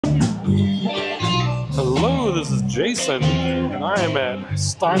Jason, and I am at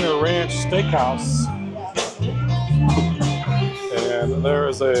Steiner Ranch Steakhouse. And there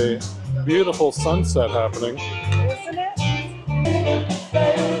is a beautiful sunset happening. Isn't it?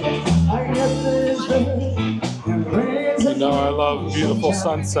 You know I love beautiful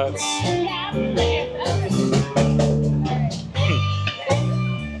sunsets.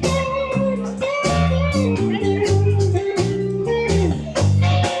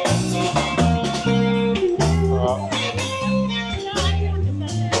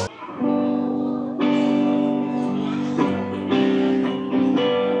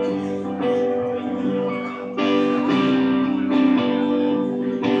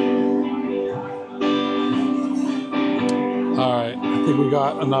 Alright, I think we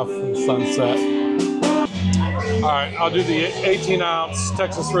got enough from sunset. Alright, I'll do the 18-ounce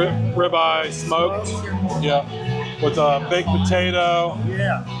Texas ribeye smoked. Yeah. With a baked potato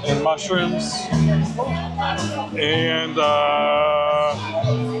and mushrooms. And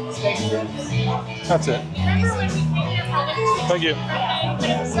that's it. Thank you.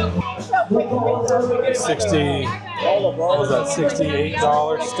 60, what was that,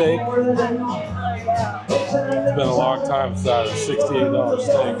 $68 steak? It's been a long time since I had a $68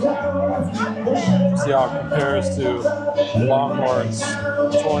 steak. See how it compares to Longhorn's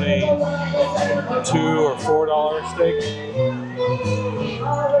 $22 or $4 steak.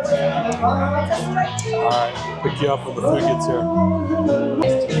 Alright, pick you up when the food gets here.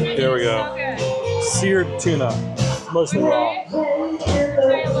 There we go. Seared tuna, mostly raw.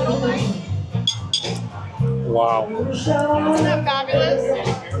 Wow. Isn't that fabulous?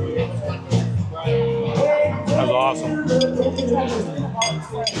 That's awesome.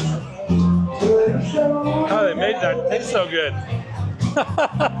 How they made that taste so good.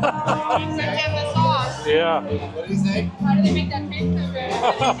 Yeah. What did he say? How do they make that taste so good?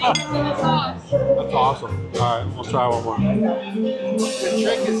 The sauce. That's awesome. All right, we'll try one more. The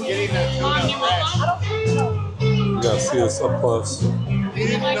trick is getting that tuna fresh. You gotta see this up close. No, you need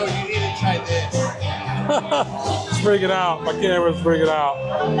to try this. It's freaking out. My camera's freaking out. I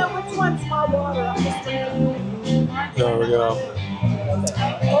don't know which one's my water. I'm just drinking. There we go.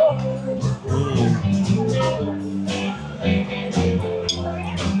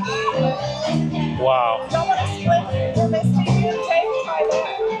 Wow. Don't want to split your misty and take. Try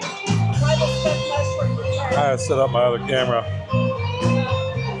that. Try the split mushroom. I gotta set up my other camera.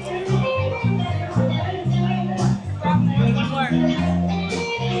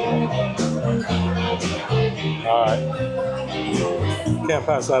 All right. Can't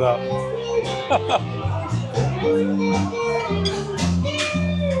pass that up.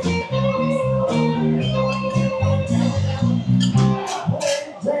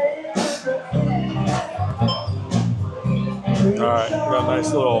 All right, got a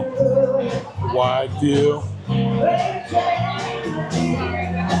nice little wide view.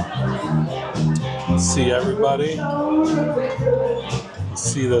 See everybody.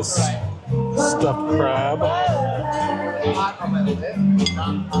 See this stuffed crab. Hot on my lip,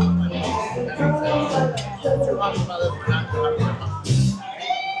 not hot on my lip. Too hot on my lip, not hot on my lip.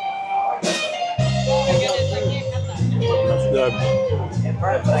 That's good. It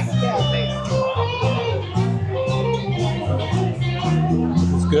burns, but I can feel the taste.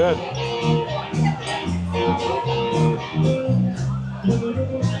 It's good.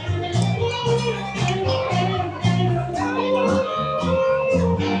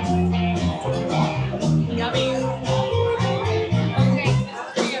 Yummy.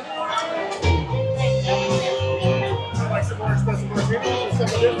 Like some more special margaritas or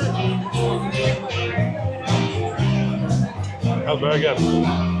something different? That's very good.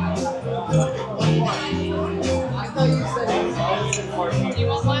 I thought you said it was always important. Do you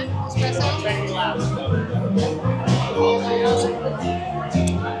want one? Espresso? Very loud.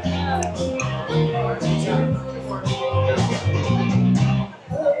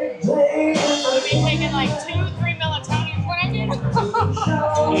 We've been taking like 2-3 melatonin. What I do?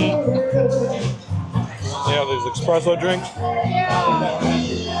 Yeah, these espresso drinks.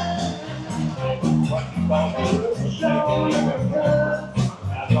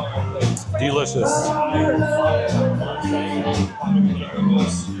 Delicious.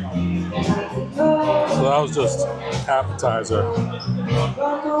 So that was just appetizer.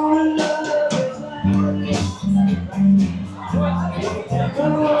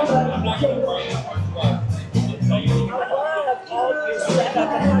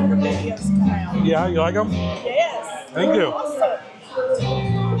 Yeah, you like them? Yes. Thank you. Awesome.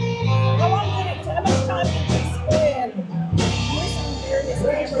 How long did it take? How much time did you spend using various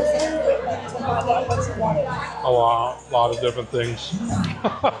cameras and equipment to find out what you wanted? A lot of different things.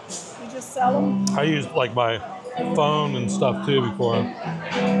 You just sell them? I use like my phone and stuff too before.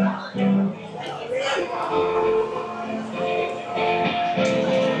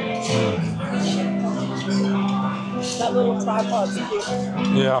 That little tripod's cute.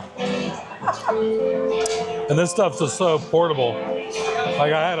 Yeah. And this stuff's just so portable.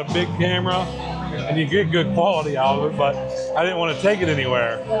 Like I had a big camera and you get good quality out of it, but I didn't want to take it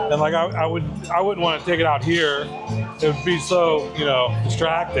anywhere. And like I wouldn't want to take it out here. It would be so, you know,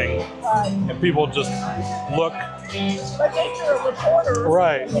 distracting. And people just look. But if you're a reporter,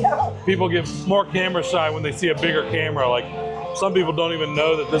 Right. Yeah. People get more camera shy when they see a bigger camera. Like some people don't even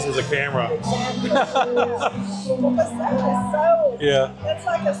know that this is a camera. Exactly. Yeah. Well, but that is so. Yeah. It's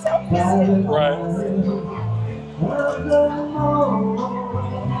like a selfie stick. Right.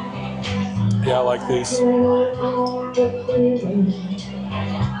 Yeah, I like these.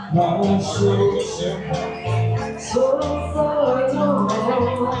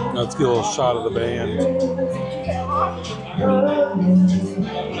 Let's get a little shot of the band.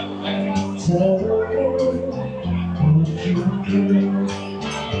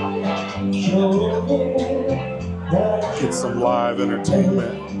 Get some live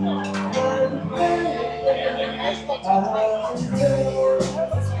entertainment.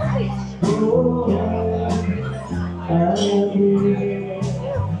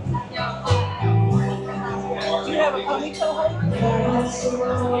 Do you have a ponytail holder?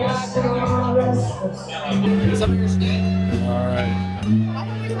 Some of your steak. All right. Why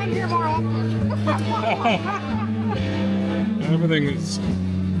don't we come here more often? Everything is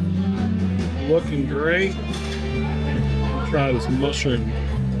looking great. Try this mushroom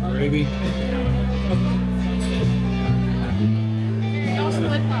gravy. No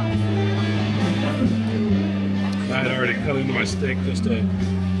split though. I had already cut into my steak just to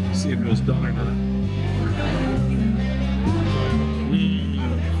see if it was done or not.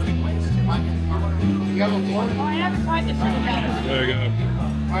 You have a fork? Oh, I haven't tried this one yet. There you go.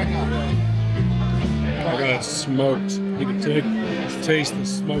 I got I got it smoked. You can taste the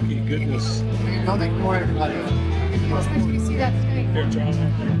smoky goodness. it. Don't ignore everybody. It's nice to see that steak. Here, try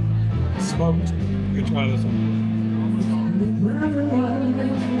that. Smoked. You can try this one.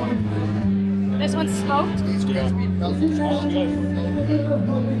 This one's smoked. Yeah.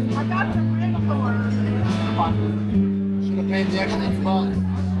 I got the regular. Should have paid the extra $8.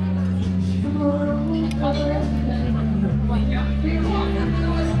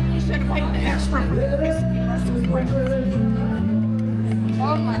 You should have paid the extra for the crispy breast.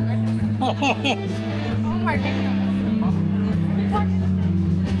 Oh my goodness. Oh my goodness.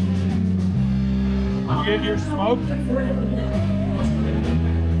 You get your smoked?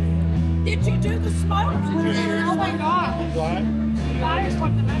 Did you do the smoke? Oh my god. What? That is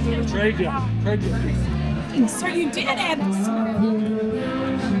what the best is. Trade you. Trade you. So you did add the smoke.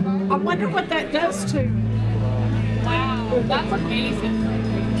 I wonder what that does to. Wow, that's amazing.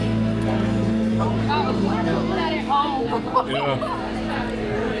 Oh, that at home. Yeah.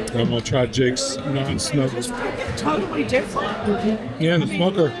 I'm gonna try Jake's non-smoker. It's freaking totally different. Yeah, the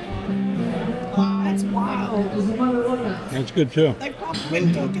smoker. That's wild. That's good too. They've probably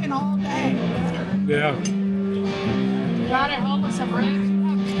been cooking all day. Yeah. Got it home with some ribs.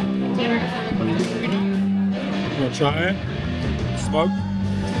 Dinner. You wanna try it? Smoke?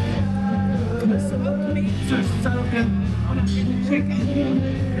 The smoked meats are so good. Chicken.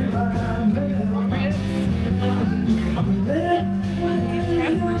 I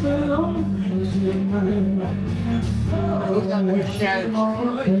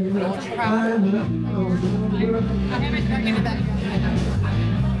haven't dug into that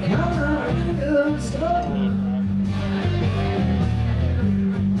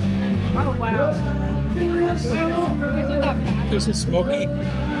Oh, wow. This is smoky.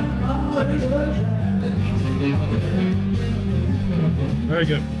 Very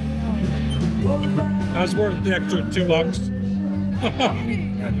good. That's worth the extra $2.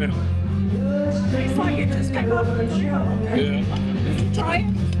 It's like it just came off the show. Yeah. Did you try it?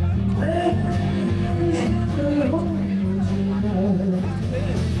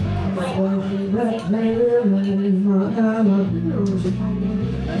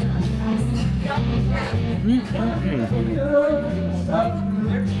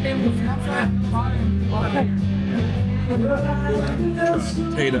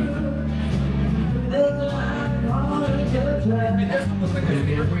 Potato.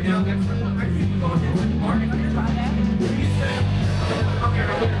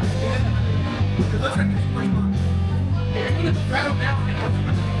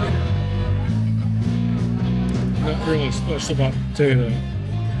 Not really special about potato.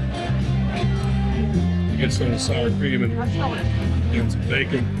 You get some sour cream and some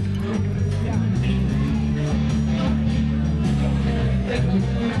bacon.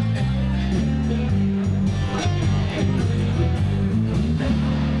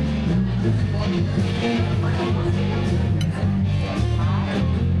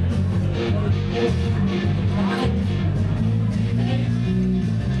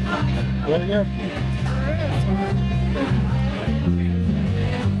 Very good.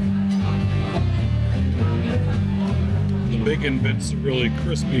 The bacon bits are really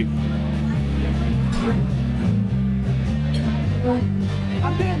crispy.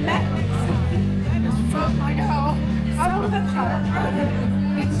 I'm doing that. That is so like, oh, I don't have time.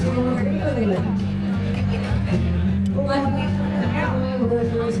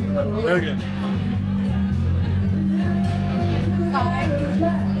 Very good.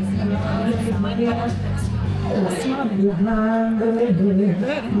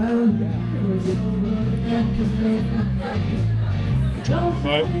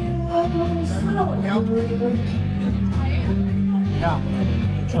 Right. Yeah.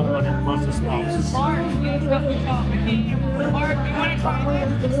 Trying to run your most of smells. Mark, you want to try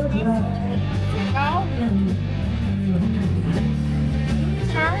this? No?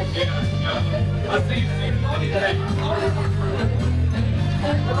 Sure? I'll see you today.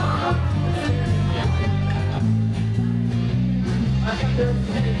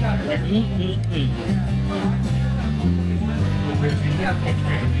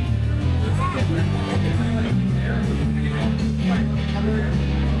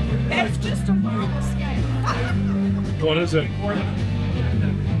 That's just a normal scale. What is it?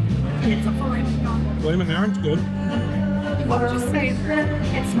 It's a filet. Flamin' Aaron's good. I'm just saying,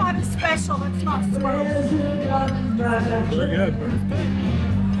 it's not as special, it's not smoked. Very good.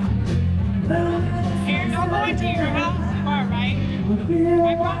 Aaron, I'm going to your house tomorrow, right? I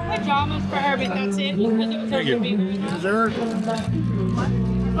brought pajamas for her, but that's it. Because it was Thank you. supposed to be Dessert. I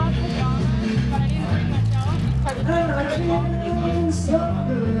brought pajamas, but I didn't bring myself.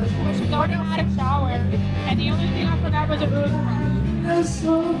 She's already had a shower, and the only thing I forgot was a room.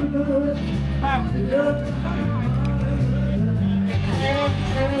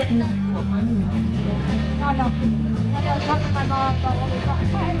 I gotta talk to my mom about what we got.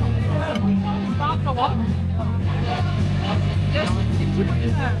 Stop the walk. Just keep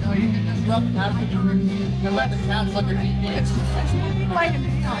doing that. No, you can just rub it out and let the couch like a GPS.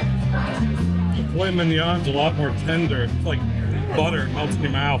 The filet mignon's a lot more tender. It's like butter, it melts in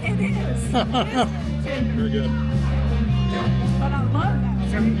your mouth. It is. Very good. But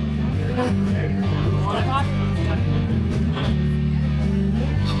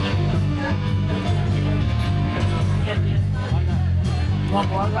I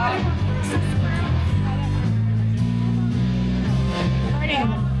love that.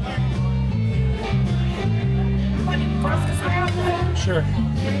 Sure.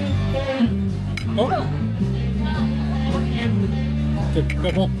 Oh. Good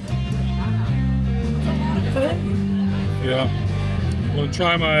couple. Yeah. Want to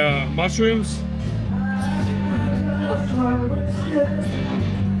try my mushrooms? Those are good.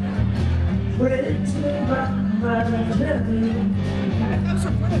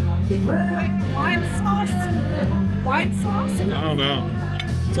 Wine sauce? Wine sauce? I don't know.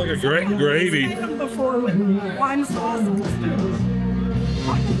 It's like a great I've gravy. made them before with wine sauce.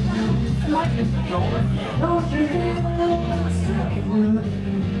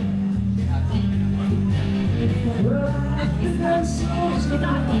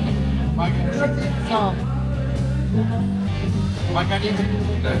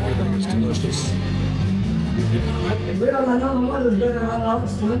 It's delicious. Well, I don't know what is better on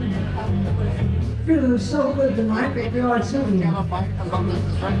Oxford. Feeling so good tonight, maybe I should.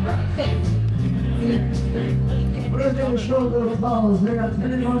 We're doing show little balls. They got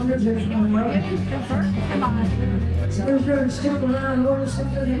 21 music coming up. So we're going to stick around and go to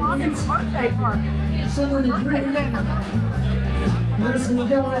something. Someone to drink. Listen to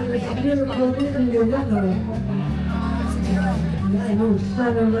this beautiful evening in window. I know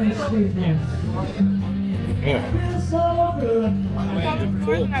Steiner Ranch Steakhouse. Yeah. Feels so good.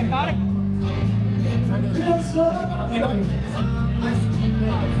 Cool. I got it. Feels so good.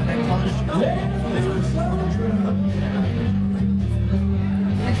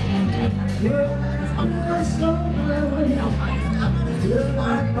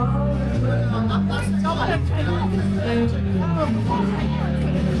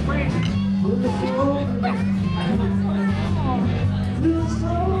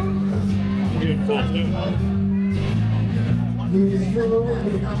 You're full too. I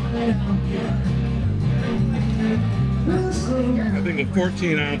think a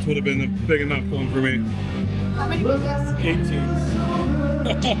 14 ounce would have been a big enough one for me. How many was this? 18.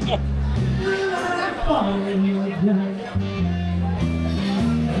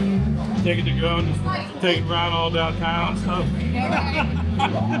 take it to go and just take it around all downtown and stuff. Yeah, right. I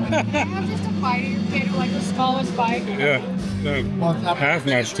have just a bite of your potato, like the smallest bite. Yeah, no, half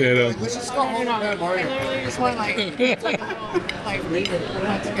mashed potato. Let's just go home and have I Mario. literally just want like a little, like,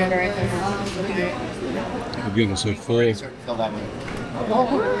 that's good right there. I'm getting so full. Fill that in.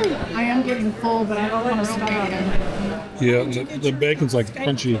 I am getting full, but I don't want to stop. Yeah, the bacon's like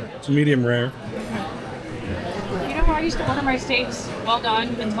crunchy. It's medium rare. You know, I used to order my steaks well done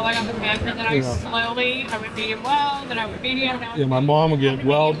until I got the cook, and then I would medium well, then I would medium. Yeah, my mom would get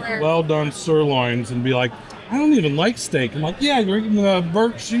well done sirloins and be like, I don't even like steak. I'm like, yeah, you're eating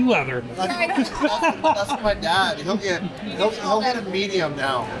burnt shoe leather. That's my dad. He'll get a medium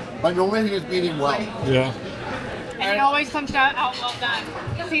now, but normally he was medium well. Yeah. And it always comes out well done.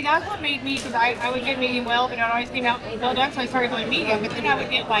 See, that's what made me, because I would get medium well, but it always came out well done, so I started going medium, but then I would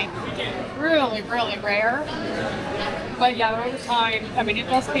get like really, really rare. But yeah, over time, I mean, it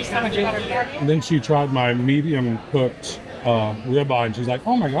does taste so much better. And then she tried my medium cooked ribeye, and she's like,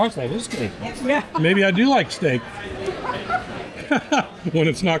 oh my gosh, that is good. Yeah. Maybe I do like steak. When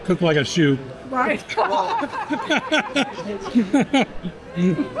it's not cooked like a shoe. Right.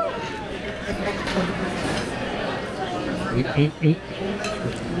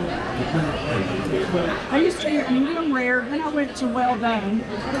 I used to eat medium rare, then I went to well done,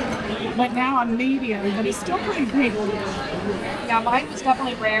 but now I'm medium, but it's still pretty big. Yeah, mine was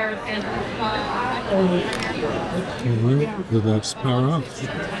definitely rare, and That's power up.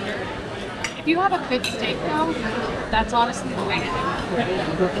 if you have a good steak though, that's honestly the way to do it.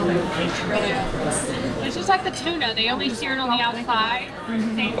 It really is. It's just like the tuna, they only sear it on the outside,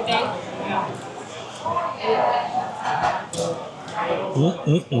 same thing.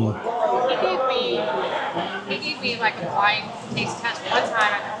 He gave me like a blind taste test one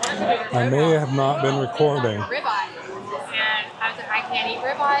time. I may have not been recording. Ribeye. And I was like, I can't eat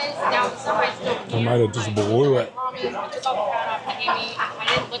ribeyes. Now some I still can. I might have just blew it. I didn't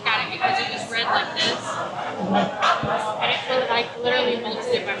look at it because it was red like this. And it was like literally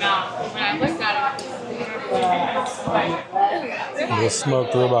melted in my mouth. When I looked at it, The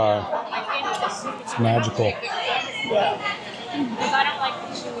smoked ribeye. It's magical. because I don't like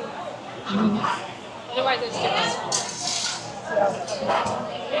the chewy. Otherwise, it's different.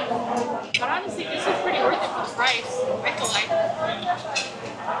 But honestly, this is pretty worth it for the price. I feel like.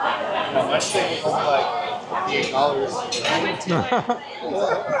 My steak was only like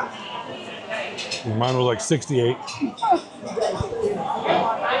 $8. Mine was like 68.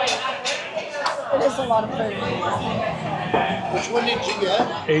 It is a lot of food. Which one did you get?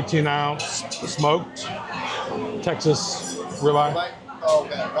 18-ounce smoked Texas ribeye. Oh,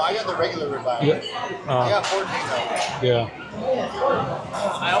 okay. Well, I got the regular ribeye. Yeah. I got 14 though. Yeah.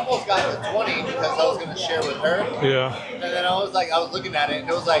 I almost got the 20 because I was going to share with her. Yeah. And then I was looking at it and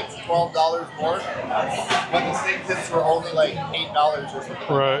it was like $12 more. But the steak tips were only like $8 or something.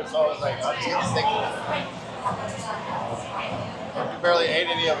 Right. So I was like, I'll just get the steak tips. I barely ate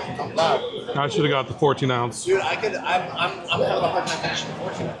any of it until left. I should have got the 14-ounce. Dude, I'm having a hard time finishing the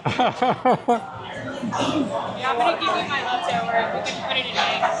 14. Yeah, I'm gonna give you my leftover. We can put it in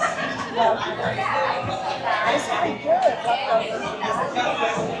eggs. It's pretty good.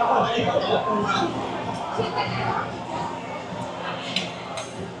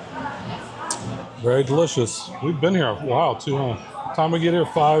 Very delicious. We've been here a while too, huh? Time we get here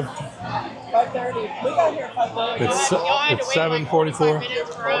 5. 5:30. We got here at 5:30. It's Y'all had to it's wait like 7:44. 45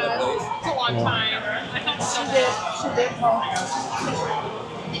 minutes for us. It's a long time. I felt so bad. She did call.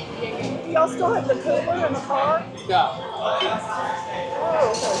 Do y'all still have the cooler in the car? Yeah. Oh, okay.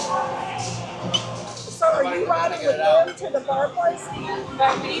 So are you riding with them to the bar place?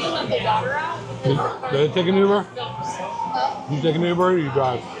 But we need to let the water out. Did I take an Uber? You take an Uber or you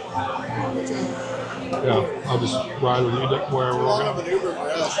drive? Yeah, I'll just ride with you wherever we're Long going. of an Uber for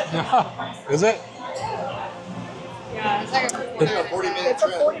us. Is it? Yeah, it's like It's like a 40-minute It's a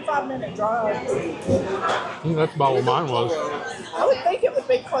trip. 45-minute drive. I think that's about what mine was. I would think it would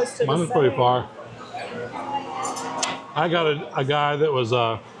be close to Mine the was pretty same. far. I got a guy that was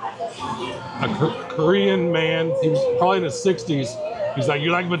a Korean man. He was probably in his 60s. He's like,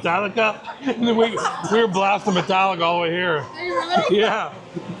 "You like Metallica?" And then we were blasting Metallica all the way here. Yeah,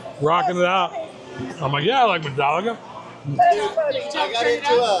 rocking it out. I'm like, "Yeah, I like Metallica." That's funny. I got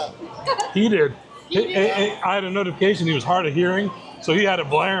into a... He did. I had a notification. He was hard of hearing, so he had it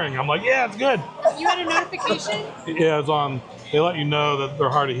blaring. I'm like, "Yeah, it's good." You had a notification? Yeah, it's on. They let you know that they're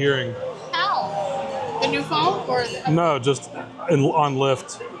hard of hearing. How? The new phone or the No, just on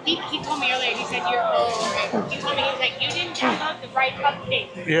Lyft. He told me earlier, he said you're over it. He told me, he's like, you didn't download the right update.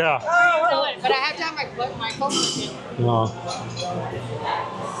 Yeah. But I have to have my phone with it. No.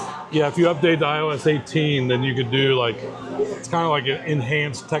 Yeah, if you update to iOS 18, then you could do like, it's kind of like an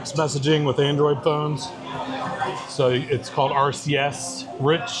enhanced text messaging with Android phones. So it's called RCS,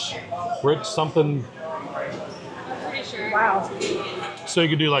 rich something. Pretty sure. Wow. So you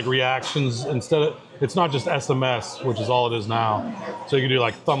could do like reactions instead of, it's not just SMS, which is all it is now. So you can do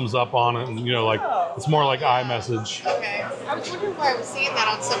like thumbs up on it, and you know, like it's more like iMessage. Okay. I was wondering why I was seeing that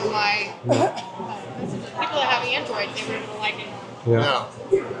on some of my messages. People that have Android, they were like it. Yeah. No.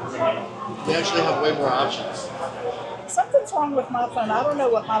 They actually have way more options. Something's wrong with my phone. I don't know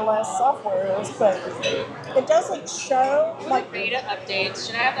what my last software is, but it doesn't show like Beta updates.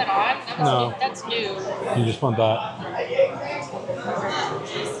 Should I have that on? No. That's new. You just want that.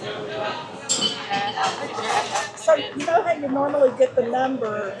 so you know how you normally get the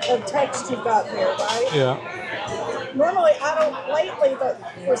number of text you got there, right? Yeah. Normally I don't lately, but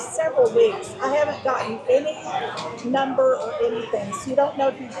for several weeks I haven't gotten any number or anything. So you don't know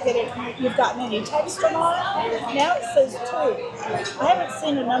if you've gotten any text or not. Now it says 2. I haven't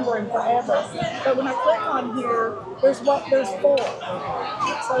seen a number in forever. But when I click on here, there's 4. So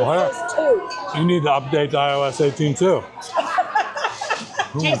Wow. it says 2. You need to update to iOS 18 too.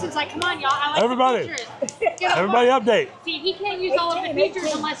 Jason's like, come on, y'all. I like Everybody. the features. Get on Everybody board. update. See, he can't use all of the features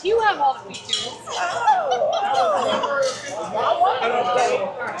unless you have all the features.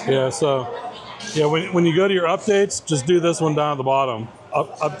 Yeah, so yeah, when you go to your updates, just do this one down at the bottom.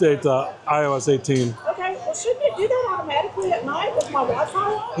 Update to iOS 18. Okay, well shouldn't it do that automatically at night with my Wi-Fi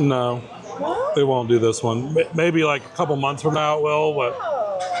on? No, No? they won't do this one. Maybe like a couple months from now it will, but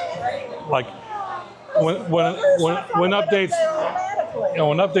like when updates, you know,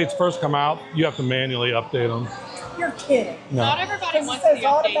 when updates first come out, you have to manually update them. You're kidding. No. Not everybody Because it wants to says be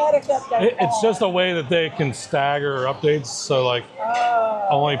updated. automatic update. It's just a way that they can stagger updates, so like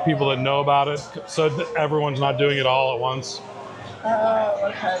only people that know about it, so that everyone's not doing it all at once.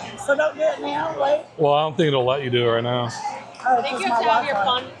 Oh, okay. So don't do it now, wait. Well, I don't think it'll let you do it right now. Oh, I think because you my have to have your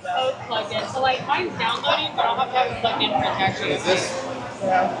Wi-Fi. phone plugged in. So like mine's downloading, but I'll have to have it plugged in for it to actually Is this?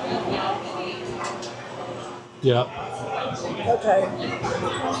 Yeah. Okay.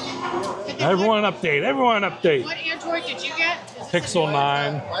 Everyone update. Everyone update. What Android did you get? Is this Pixel a new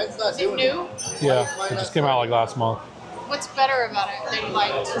 9. Mine's not Is it doing new? Yeah, it just came out like last month. What's better about it that you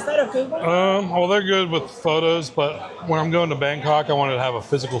liked? Is that a Google? Well, they're good with photos, but when I'm going to Bangkok, I wanted to have a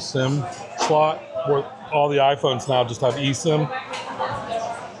physical SIM slot where all the iPhones now just have eSIM.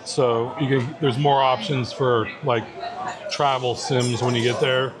 So there's more options for like travel SIMs when you get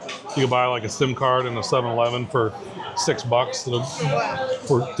there. You can buy like a SIM card in a 7-Eleven for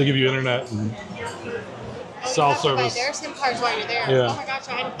 $6 to give you internet and cell service. Their SIM cards while you're there. Yeah. Oh my gosh,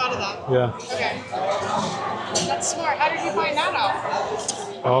 I hadn't thought of that. Yeah. Okay. That's smart. How did you find that out?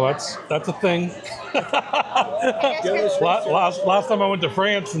 Oh, that's a thing. Last time I went to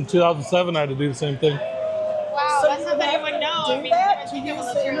France in 2007, I had to do the same thing. Wow, So that's you something have you would to know. do I mean, that I to think use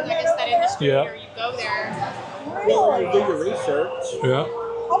unless the you're like internet in that industry Yeah. or you go there. Really? Do your research. Yeah. I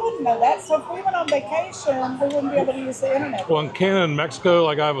wouldn't know that. So if we went on vacation, we wouldn't be able to use the internet. Well, in Canada and Mexico,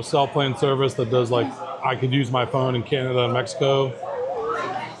 like I have a cell plan service that does like I could use my phone in Canada and Mexico.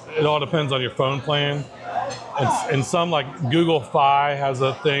 It all depends on your phone plan. And some like Google Fi has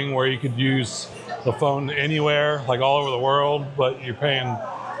a thing where you could use the phone anywhere, like all over the world, but you're paying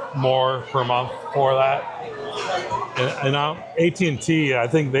more per month for that. And now AT&T, I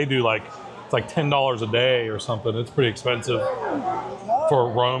think they do like it's like $10 a day or something. It's pretty expensive for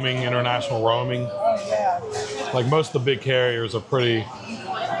roaming, international roaming. Oh, yeah. Like most of the big carriers are pretty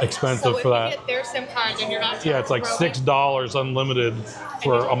expensive So for if that. you get their SIM card and you're not Yeah, it's like roaming, $6 unlimited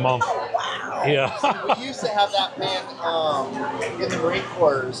for a month. Yeah. We used to have that plan in the Marine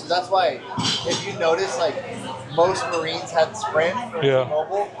Corps. So that's why, if you notice, like most Marines had Sprint or Yeah.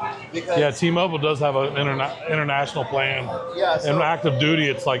 T-Mobile because Yeah, T-Mobile does have an international plan. yeah, so, And active duty,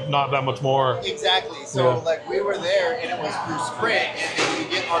 it's like not that much more. exactly. So Yeah. like we were there and it was through Sprint, and then you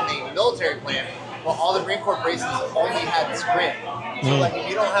get on the military plan. Well, all the Marine Corps bases only had Sprint. So like if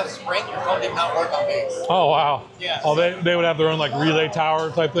you don't have Sprint, your phone did not work on base. Oh, wow. Yeah. Oh, they would have their own like relay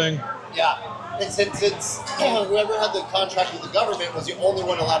tower type thing? Yeah. And since whoever had the contract with the government was the only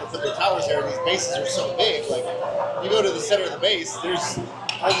one allowed to put their towers there, and these bases are so big, like you go to the center of the base, there's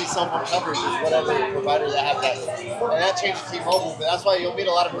only cell phone coverage is whatever provider that have that. And that changed to T-Mobile, but that's why you'll meet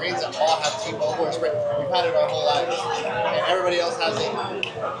a lot of Marines that all have T-Mobile or Sprint. We've had it our whole lives. And everybody else has it.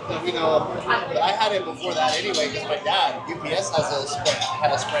 And we know, but I had it before that anyway, because my dad, UPS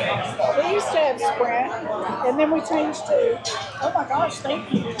had a Sprint. We used to have Sprint, and then we changed to, oh my gosh,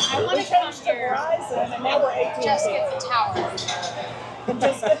 thank you. I want We to come changed to here. Verizon, and now we're AT&T. Just get the tower. And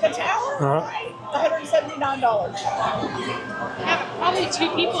just get the tower? $179. Have probably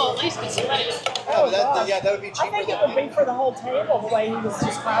 2 people at least could split it. Yeah, but that would be I cheaper think it than would be for the whole table the way he was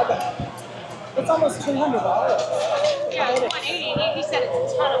describing it. It's almost $200. Yeah, it's 180. He said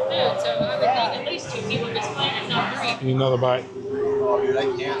it's a ton of food, so I would think at least 2 people could split it, if not 3. Eat another bite. Oh, dude, I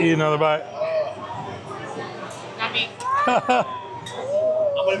can't. Eat another bite. I mean,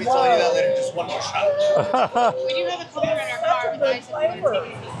 I'm going to be telling you that later. Just one more shot. we do have a cooler in our car with ice and flavor.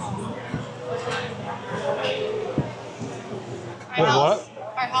 What?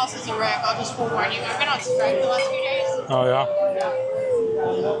 Our house is a wreck. I'll just forewarn you. I've been on strike the last few days. Oh, yeah?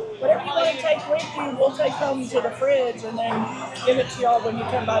 Whatever you want to take with you, we'll take home to the fridge and then give it to y'all when you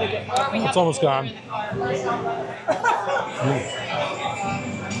come by to get Or we more. have It's almost a cooler gone. in the car.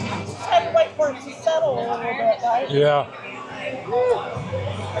 Just had to wait for it to settle a little bit, right? Yeah.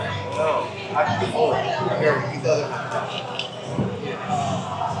 No, I'm too full. Here, eat the other one.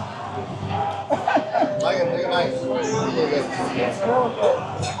 Look at mine. It's really good.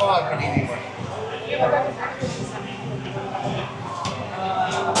 Oh, I couldn't eat anymore.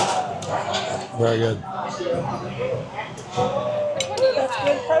 Very good. That's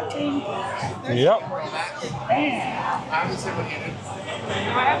good protein. Yep. I'm the same one you did.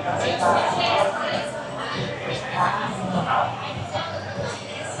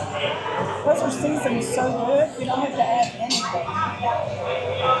 Those are seasoned so good, you don't have to add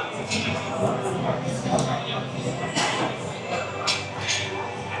anything.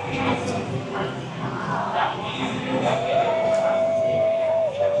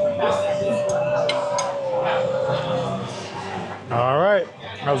 All right.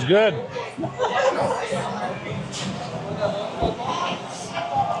 That was good.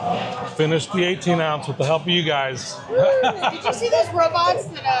 Finished the 18 ounce with the help of you guys. Did you see those robots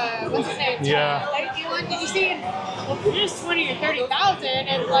that, what's his name? Yeah. Elon? Did you see it? Well, just 20 or 30,000,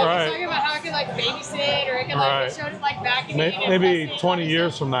 and like Right. it's talking about how it could like babysit, or it could like Right. it showed it like vacuuming. and Maybe testing 20 all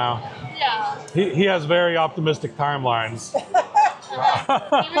years this from now. stuff. Yeah. He has very optimistic timelines.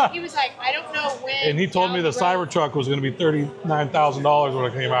 He was like, I don't know when. And he told down me the road- Cybertruck was going to be $39,000 when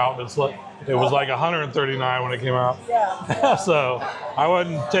it came out. It was like $139 when it came out. Yeah. So I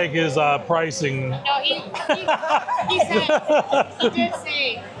wouldn't take his pricing. No, he said he did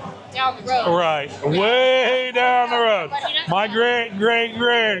say down the road. Right, way down the road. But he doesn't- My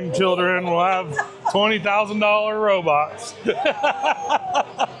grandchildren will have $20,000 robots.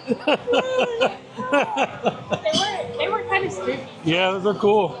 They were kind of spooky. Yeah, they're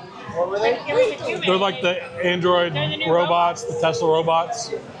cool. What were they? It was a human They're like the Android They're the new robots, the Tesla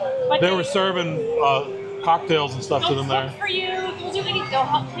robots. But They were serving cocktails and stuff to they'll them there. cook for you. They'll do anything. They'll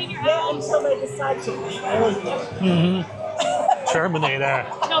help clean your Yeah, house. until they decide to kill you. Terminator.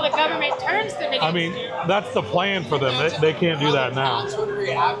 Until the government turns them into. I mean, that's the plan for them. They can't do that now. So do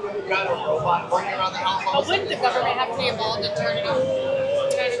we have you got a robot working around the house? But wouldn't the government have to be involved in turning them? You know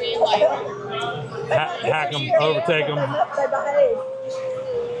what I mean? Like, Hack them, overtake them. They behave.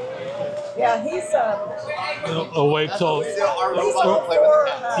 Yeah, he's They'll wait till Still, our robot will all play with for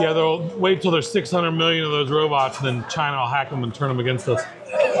the cat. yeah, they'll wait till there's 600 million of those robots, and then China will hack them and turn them against us.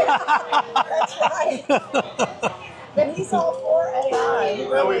 that's right. But he's all for AI. He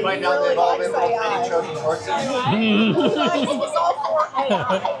Then really, we find he out really they've all likes been little AI. mini Trojan horses. He's all for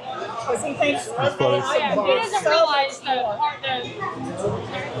AI. Because he thinks That's funny. AI yeah, he doesn't realize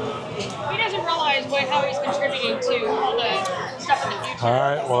he doesn't realize how he's contributing to all the stuff in the future. All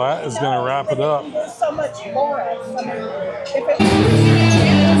right, well, that is going to wrap it up. He can do so much for us. I mean, if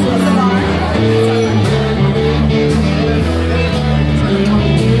it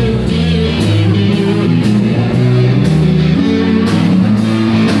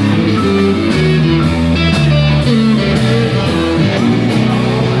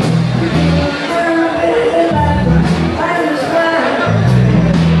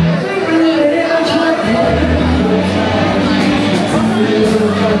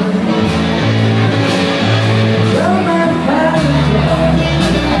So my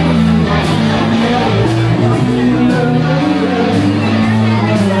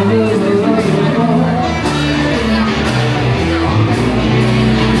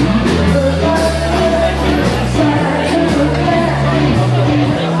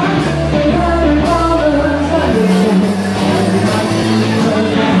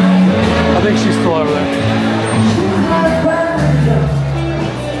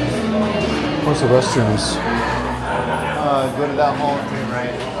restrooms? Go to that hall and turn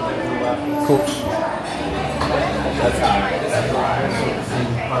right. Cool.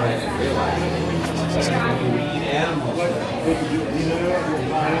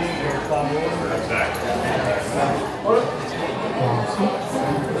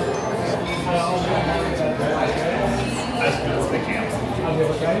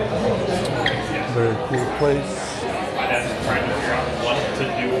 Very cool place. My dad's trying to figure out what to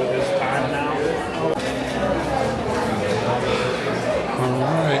do with his time now.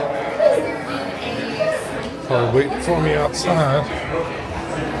 Alright. Probably waiting for me outside.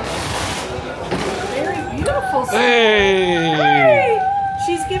 Very beautiful. Hey! Hey!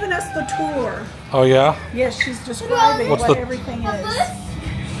 She's giving us the tour. Oh yeah? Yes, she's describing What's what the- everything is.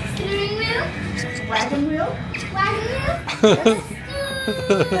 Steering wheel? Wagon wheel? Wagon wheel?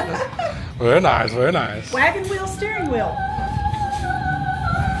 Very nice, very nice. Wagon wheel, steering wheel.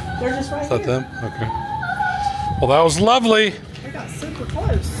 They're just right Is that here. them? Okay. Well, that was lovely. They got super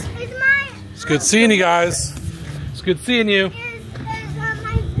close. It's mine. It's good seeing you guys. It's good seeing you. It's my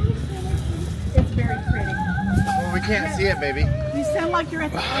It's very pretty. Well, we can't see it, baby. You sound like you're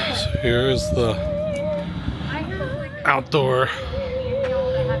at the opera. Here's the outdoor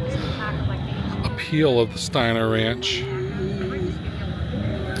appeal of the Steiner Ranch.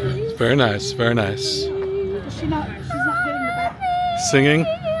 It's very nice, very nice. She's not getting the back. Singing?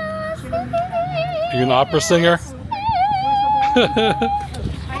 Are you an opera singer?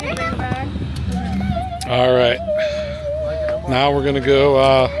 All right. Now we're gonna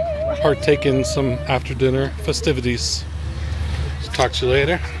go partake in some after dinner festivities. Talk to you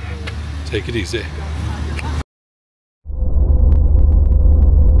later. Take it easy.